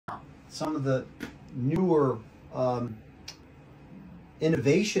some of the newer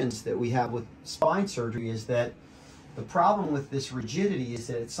innovations that we have with spine surgery is that the problem with this rigidity is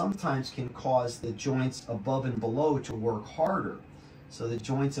that it sometimes can cause the joints above and below to work harder. So the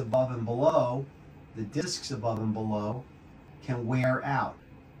joints above and below, the discs above and below, can wear out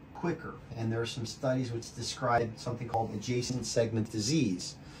quicker. And there are some studies which describe something called adjacent segment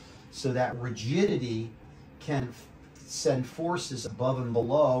disease. So that rigidity can send forces above and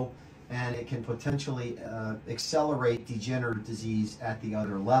below, and it can potentially accelerate degenerative disease at the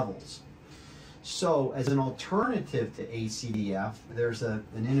other levels. So as an alternative to ACDF, there's an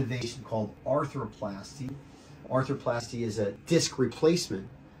innovation called arthroplasty. Arthroplasty is a disc replacement.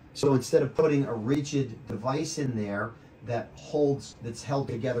 So instead of putting a rigid device in there that's held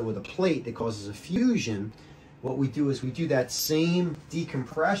together with a plate that causes a fusion, what we do is we do that same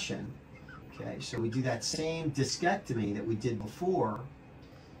decompression. Okay, so we do that same discectomy that we did before,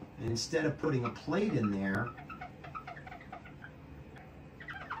 and instead of putting a plate in there,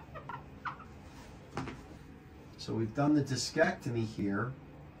 so we've done the discectomy here,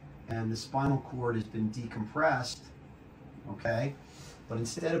 and the spinal cord has been decompressed, okay? But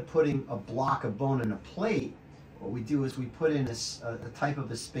instead of putting a block of bone in a plate, what we do is we put in a type of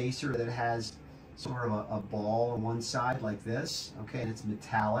a spacer that has sort of a ball on one side like this, okay, and it's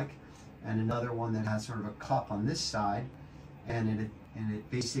metallic, and another one that has sort of a cup on this side, and it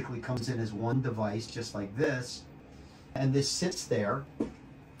basically comes in as one device just like this, and this sits there,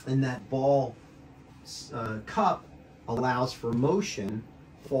 and that ball cup allows for motion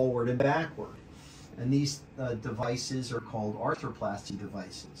forward and backward. And these devices are called arthroplasty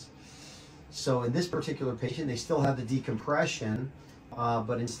devices. So in this particular patient, they still have the decompression,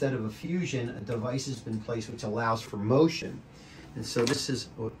 but instead of a fusion, a device has been placed which allows for motion. And so this is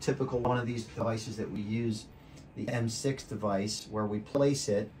a typical one of these devices that we use, the M6 device, where we place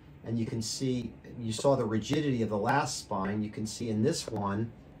it, and you can see, you saw the rigidity of the last spine. You can see in this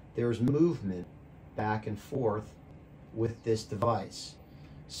one, there's movement back and forth with this device.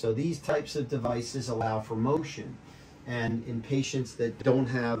 So these types of devices allow for motion. And in patients that don't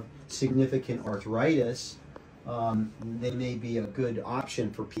have significant arthritis, they may be a good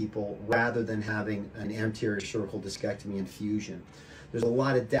option for people rather than having an anterior cervical discectomy and fusion. There's a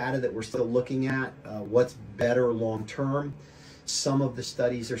lot of data that we're still looking at, what's better long term. Some of the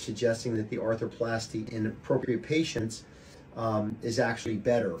studies are suggesting that the arthroplasty in appropriate patients is actually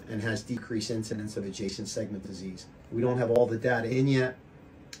better and has decreased incidence of adjacent segment disease. We don't have all the data in yet,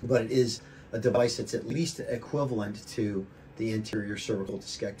 but it is a device that's at least equivalent to the anterior cervical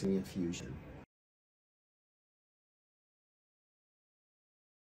discectomy and fusion.